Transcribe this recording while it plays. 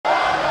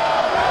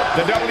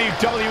The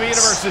WWE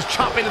Universe is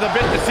chomping to the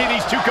bit to see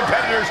these two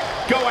competitors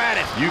go at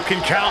it. You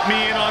can count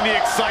me in on the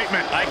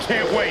excitement. I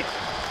can't wait.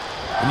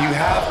 When you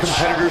have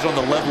competitors on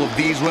the level of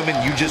these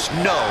women, you just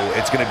know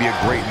it's going to be a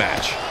great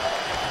match.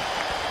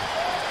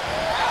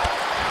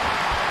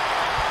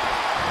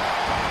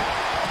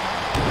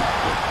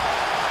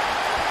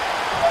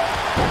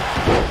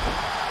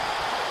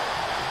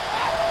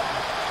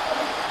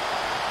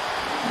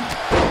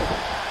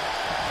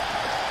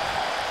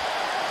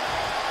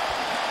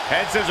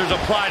 Head scissors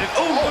applied, and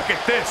oh, look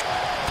at this.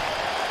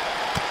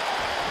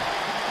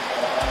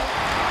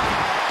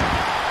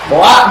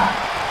 Ủa?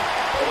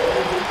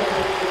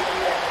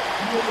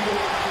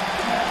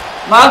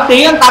 Vâng,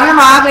 tí anh tắm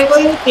mà, thì có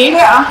tí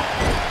đấy ạ.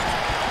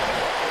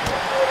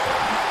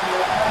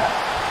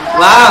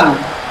 Vâng.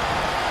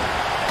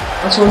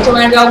 Nó xuống cho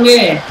em cho ông đi.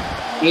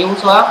 Tí không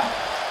xuống.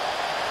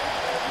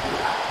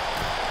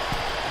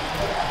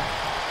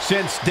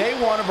 Since day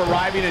one of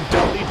arriving in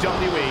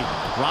WWE,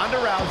 Ronda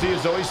Rousey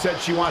has always said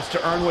she wants to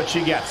earn what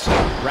she gets.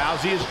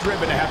 Rousey is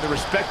driven to have the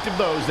respect of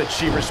those that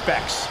she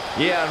respects.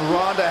 Yeah, and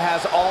Ronda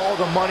has all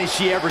the money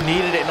she ever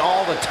needed and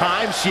all the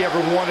time she ever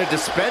wanted to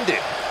spend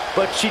it.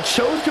 But she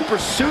chose to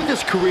pursue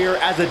this career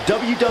as a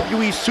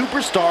WWE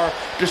superstar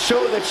to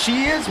show that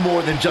she is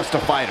more than just a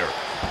fighter.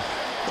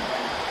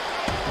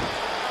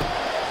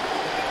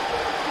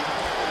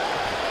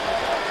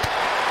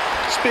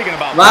 Speaking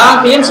about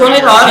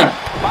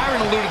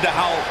Byron alluded to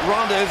how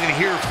Ronda isn't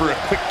here for a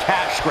quick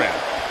cash grab.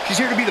 She's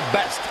here to be the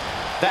best.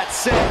 That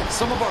said,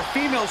 some of our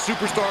female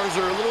superstars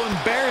are a little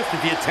embarrassed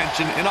at the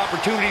attention and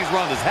opportunities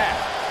Ronda's had.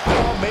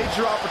 Well,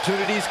 major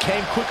opportunities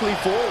came quickly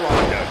for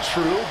Ronda,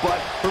 true,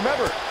 but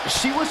remember,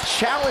 she was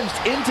challenged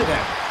into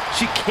them.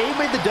 She came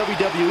into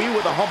WWE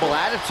with a humble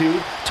attitude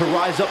to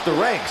rise up the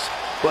ranks,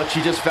 but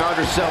she just found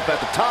herself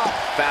at the top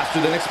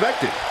faster than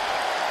expected.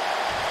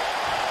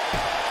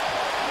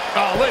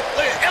 Oh, look,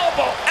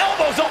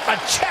 elbows off the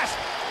chest.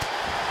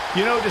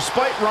 You know,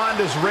 despite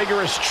Ronda's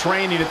rigorous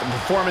training at the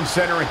Performance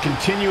Center and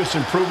continuous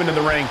improvement in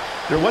the ring,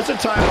 there was a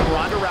time when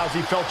Ronda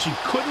Rousey felt she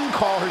couldn't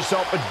call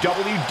herself a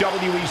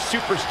WWE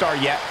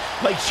superstar yet,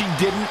 like she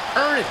didn't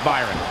earn it,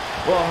 Byron.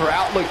 Well, her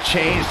outlook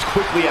changed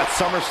quickly at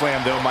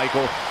SummerSlam, though,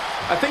 Michael.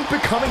 I think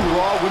becoming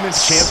Raw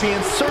Women's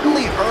Champion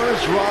certainly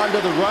earns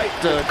Ronda the right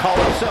to call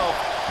herself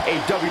a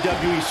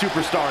WWE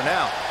superstar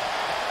now.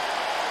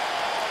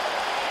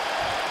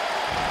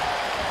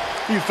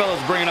 You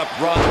fellas bringing up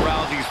Ronda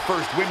Rousey's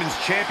first women's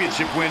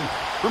championship win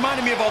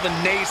reminded me of all the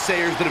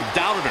naysayers that have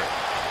doubted her.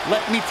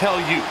 Let me tell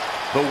you,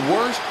 the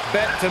worst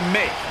bet to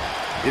make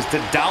is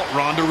to doubt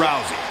Ronda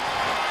Rousey.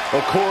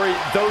 Well, Corey,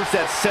 those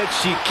that said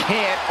she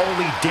can't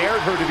only dared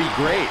her to be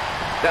great.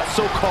 That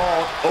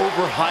so-called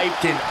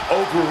overhyped and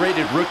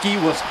overrated rookie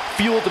was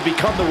fueled to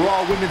become the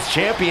Raw Women's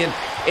Champion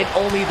in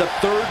only the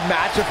third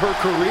match of her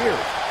career.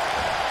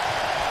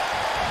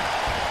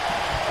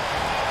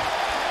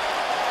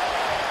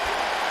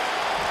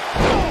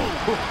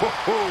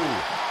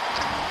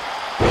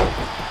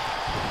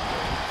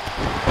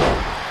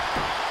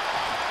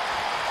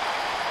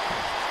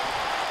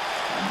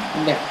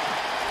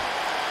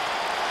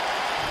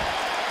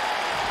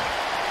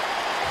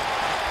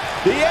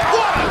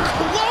 What a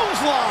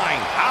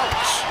clothesline!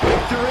 Ouch!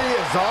 Victory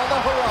is on the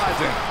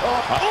horizon. Oh,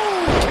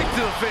 kick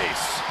to the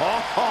face.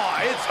 Oh,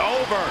 it's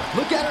over.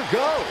 Look at her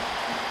go.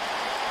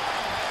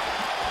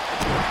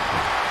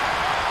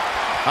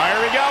 Here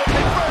we go.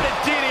 Inverted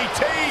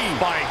DDT.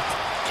 Spiked.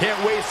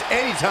 Can't waste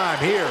any time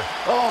here.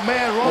 Oh,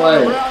 man,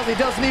 Ronda Rousey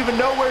doesn't even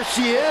know where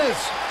she is.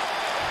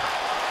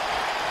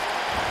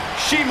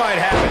 She might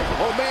have it.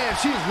 Oh, man,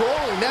 she's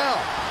rolling now.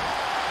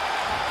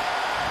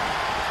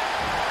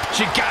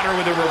 She got her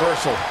with a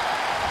reversal.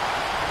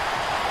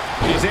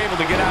 She's able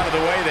to get out of the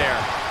way there.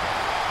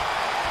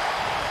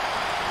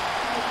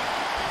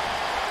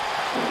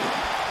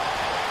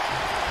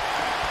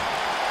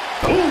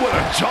 Ooh, what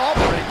a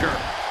jawbreaker.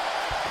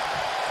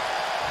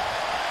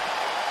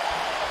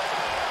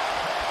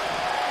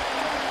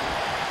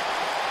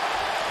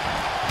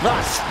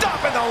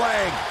 Stopping the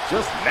leg.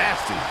 Just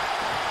nasty.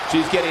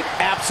 She's getting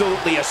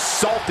absolutely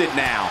assaulted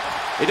now.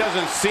 It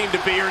doesn't seem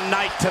to be her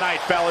night tonight,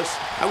 fellas.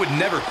 I would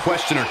never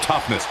question her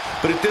toughness,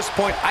 but at this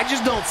point, I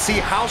just don't see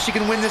how she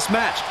can win this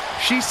match.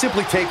 She's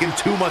simply taken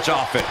too much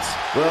offense.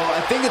 Well,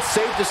 I think it's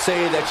safe to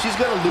say that she's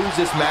going to lose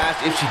this match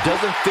if she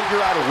doesn't figure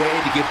out a way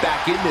to get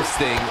back in this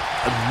thing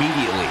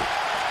immediately.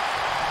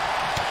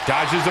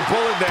 Dodges a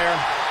bullet there.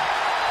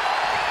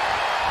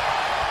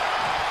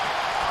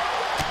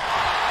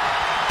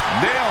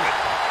 Nailed it.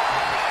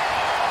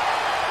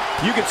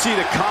 You can see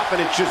the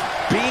confidence just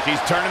beat.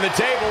 He's turning the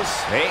tables.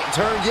 Ain't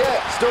turned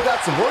yet. Still got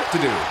some work to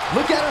do.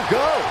 Look at her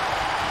go.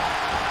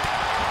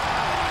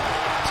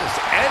 Just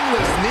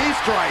endless knee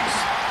strikes.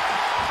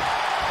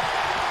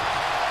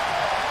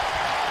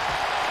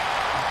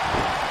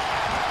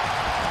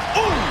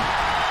 Ooh.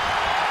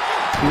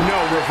 No,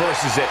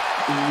 reverses it.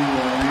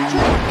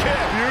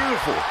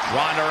 Beautiful.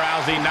 Ronda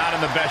Rousey not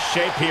in the best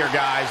shape here,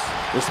 guys.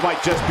 This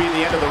might just be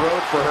the end of the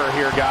road for her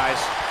here, guys.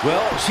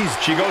 Well,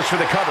 she goes for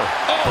the cover.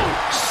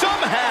 Oh,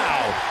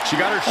 somehow she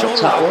got her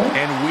shoulder up,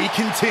 and we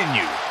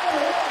continue.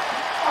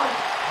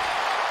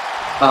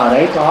 Ở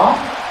đấy có.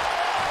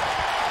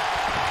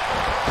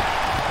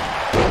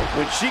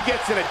 When she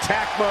gets in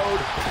attack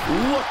mode,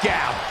 look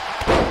out.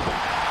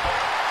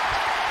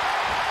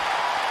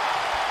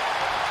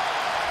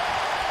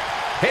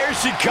 Here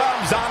she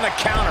comes on the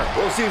counter.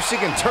 We'll see if she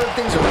can turn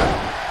things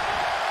around.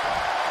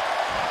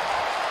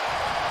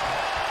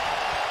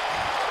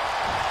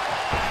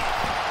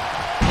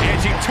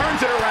 And she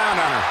turns it around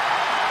on her.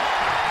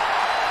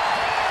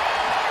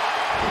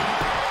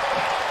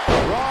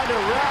 Ronda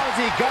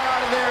Rousey got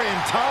out of there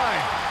in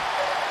time.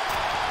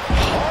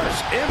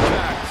 Harsh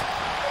impact.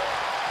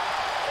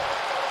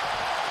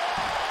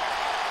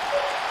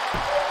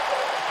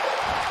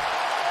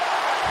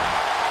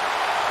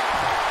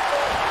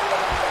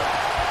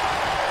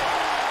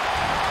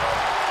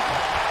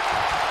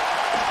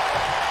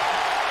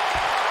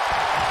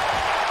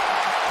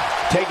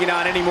 Taking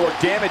on any more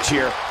damage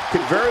here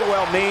could very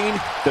well mean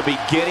the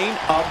beginning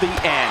of the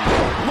end.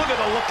 Look at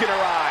the look in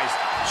her eyes.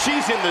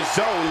 She's in the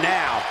zone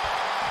now.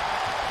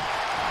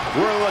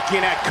 We're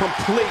looking at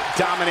complete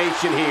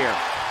domination here.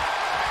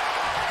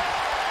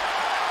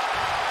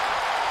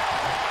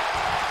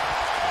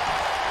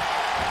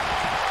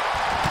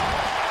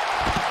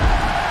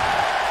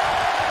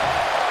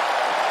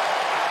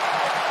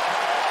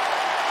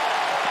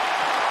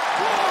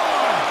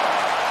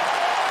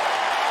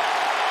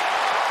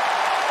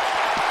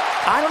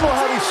 I don't know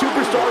how these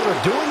superstars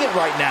are doing it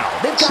right now.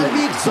 They've got to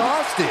be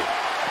exhausted.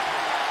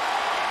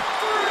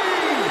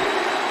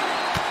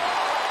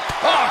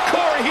 Oh,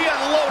 Corey, he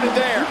unloaded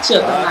there.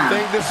 I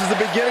think this is the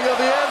beginning of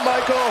the end,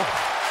 Michael.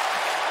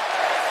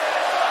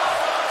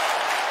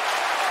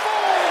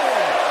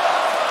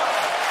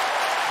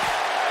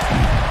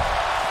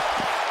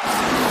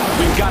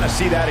 We've got to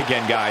see that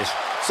again, guys.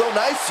 So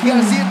nice, you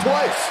got to see it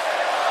twice.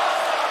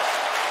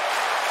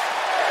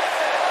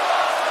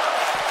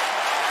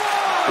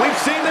 We've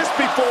seen this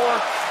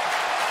before.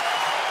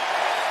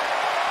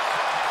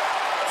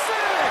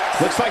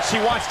 Looks like she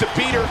wants to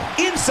beat her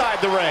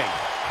inside the ring.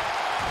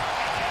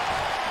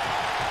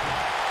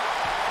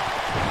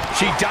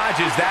 She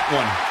dodges that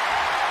one.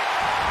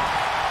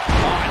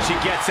 Oh, and she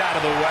gets out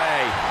of the way.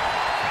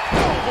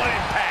 Oh, what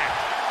impact.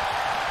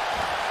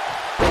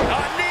 A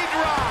knee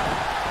drop.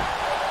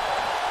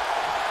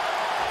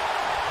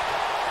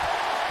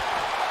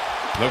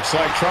 Looks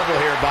like trouble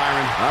here,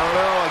 Byron. I don't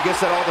know. I guess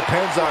that all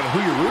depends on who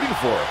you're rooting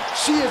for.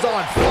 She is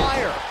on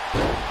fire.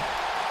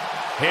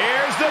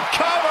 Here's the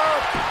cover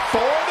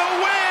for the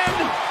win.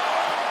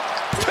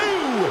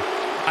 2.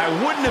 I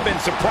wouldn't have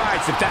been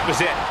surprised if that was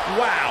it.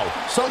 Wow.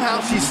 Somehow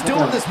she's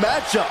still in this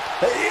matchup.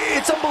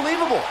 It's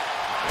unbelievable.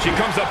 She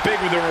comes up big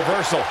with a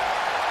reversal.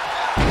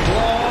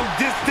 Long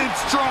distance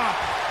drop.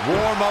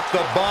 Warm up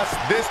the bus.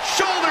 This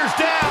shoulders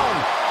down.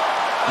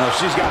 No,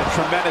 she's got a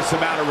tremendous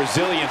amount of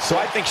resilience, so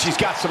I think she's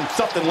got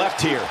something left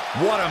here.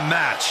 What a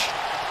match.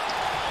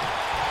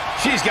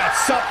 She's got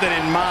something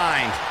in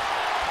mind.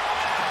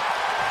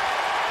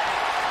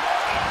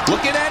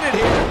 Looking at it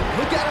here.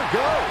 Look at her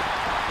go.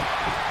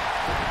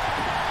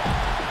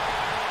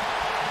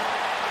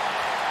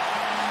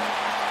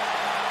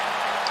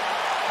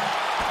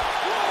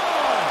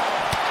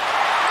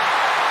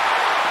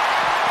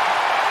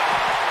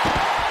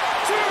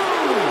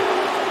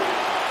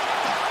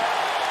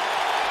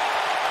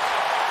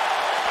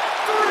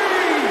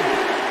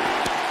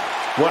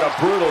 What a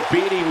brutal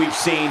beating we've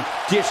seen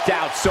dished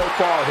out so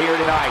far here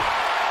tonight.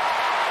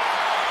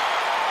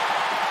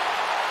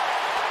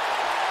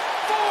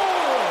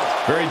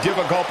 4. Very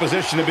difficult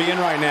position to be in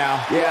right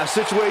now. Yeah,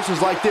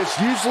 situations like this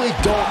usually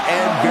don't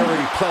end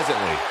very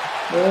pleasantly.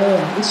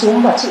 Đi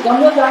xuống và chịu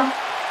con nước ra.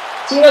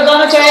 Chịu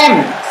được cho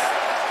em.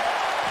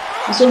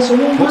 Đi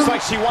xuống. Looks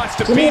like she wants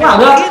to beat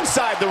her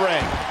inside the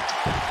ring.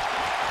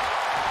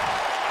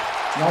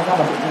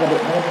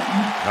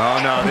 Oh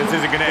no, this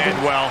isn't going to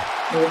end well.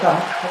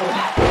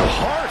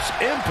 Harsh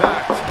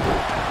impact.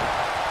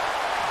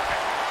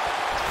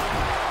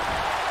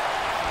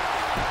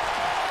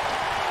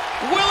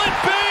 Will it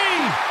be?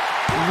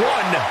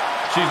 1.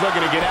 She's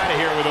looking to get out of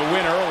here with a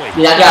win early.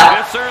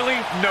 This early?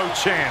 No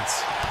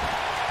chance.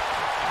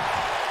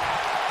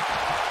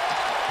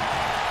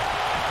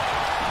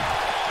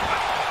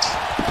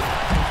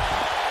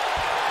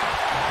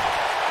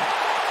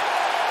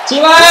 Chị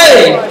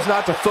ơi! Tries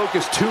not to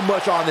focus too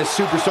much on this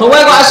superstar. Không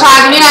ai gọi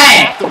sai cái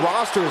này. The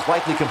roster is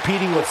likely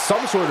competing with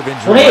some sort of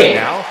injury right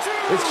now.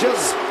 It's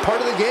just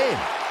part of the game.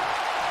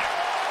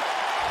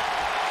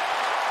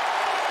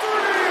 3.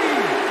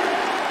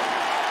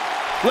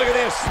 Look at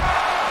this.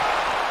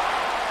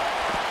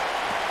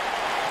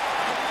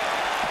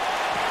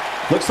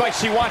 Looks like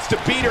she wants to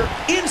beat her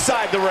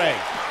inside the ring.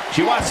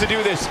 She wants to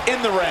do this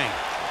in the ring.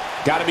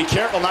 Got to be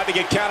careful not to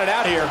get counted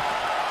out here.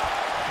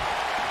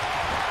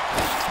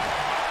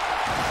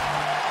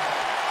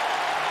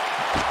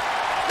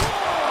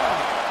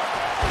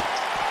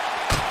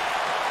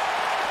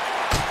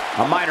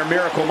 A minor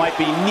miracle might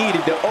be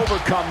needed to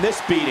overcome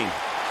this beating.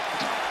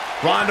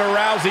 Ronda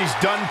Rousey's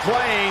done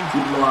playing.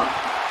 คิดว่า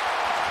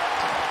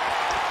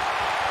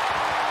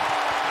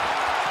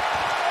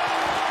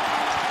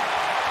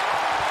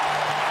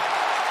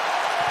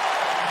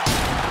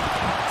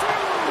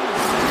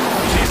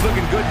She's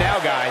looking good now,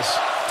 guys.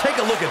 Take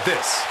a look at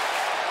this.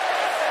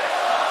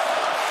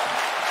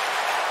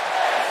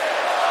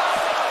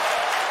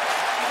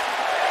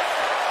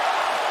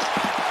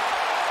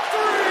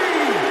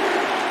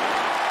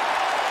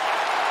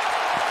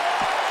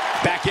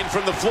 Back in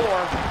from the floor.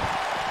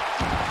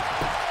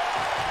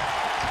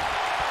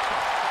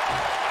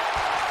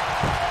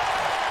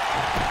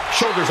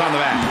 Shoulders on the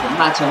mat.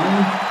 มาถึง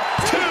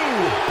Two.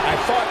 I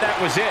thought that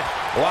was it.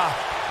 Wow,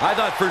 I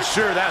thought for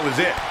sure that was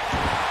it.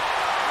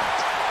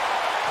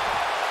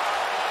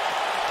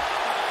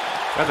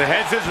 Got the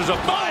head scissors up.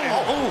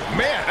 Oh,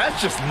 man, that's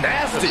just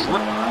nasty.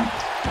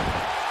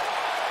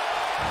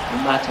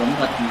 มาถึง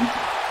ก็ถึง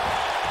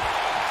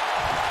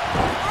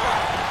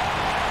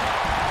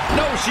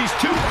No, she's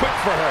too quick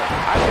for her.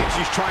 I think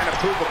she's trying to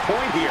prove a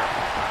point here.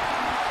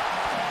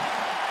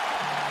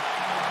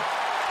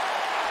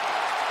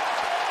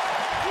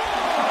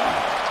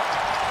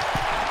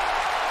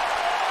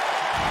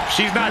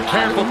 She's not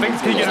careful.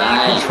 Things can get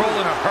out of control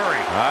in a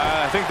hurry.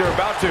 I think they're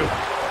about to.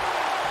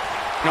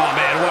 Oh,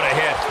 man, what a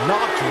hit.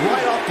 Knocked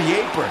right off the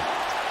apron.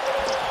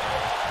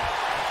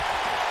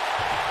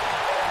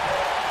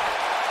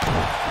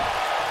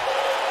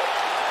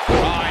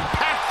 Oh,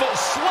 impactful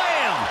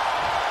slam.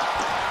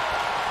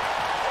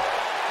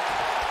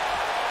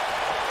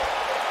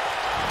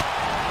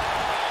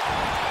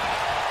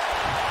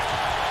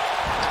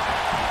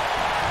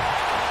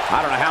 I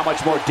don't know how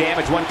much more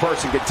damage one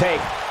person could take.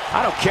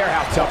 I don't care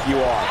how tough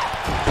you are.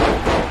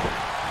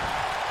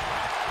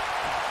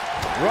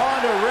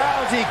 Ronda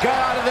Rousey got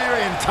out of there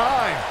in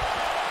time.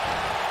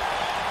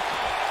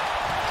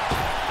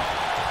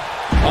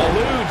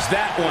 Eludes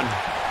that one.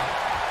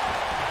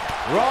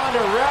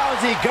 Ronda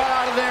Rousey got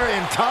out of there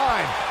in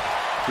time.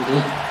 ดูดิ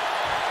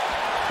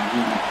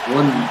ว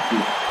นอี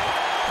ก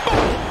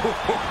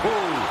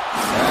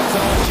That's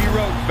all she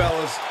wrote,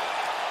 fellas.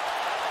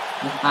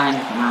 ไม่ใช่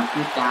สมา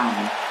ธิกลาง